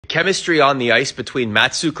chemistry on the ice between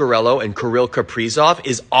Matt Zuccarello and Kirill Kaprizov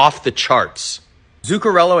is off the charts.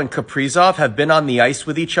 Zuccarello and Kaprizov have been on the ice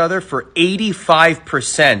with each other for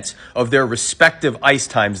 85% of their respective ice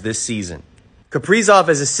times this season. Kaprizov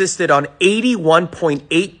has assisted on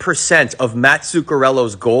 81.8% of Matt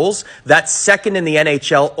Zuccarello's goals. That's second in the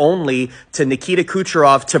NHL only to Nikita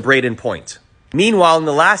Kucherov to Braden Point. Meanwhile, in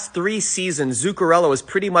the last 3 seasons, Zuccarello has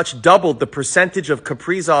pretty much doubled the percentage of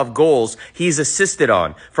Kaprizov goals he's assisted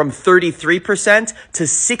on, from 33% to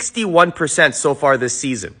 61% so far this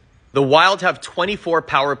season. The Wild have 24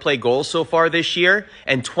 power play goals so far this year,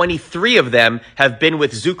 and 23 of them have been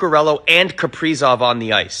with Zuccarello and Kaprizov on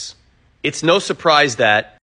the ice. It's no surprise that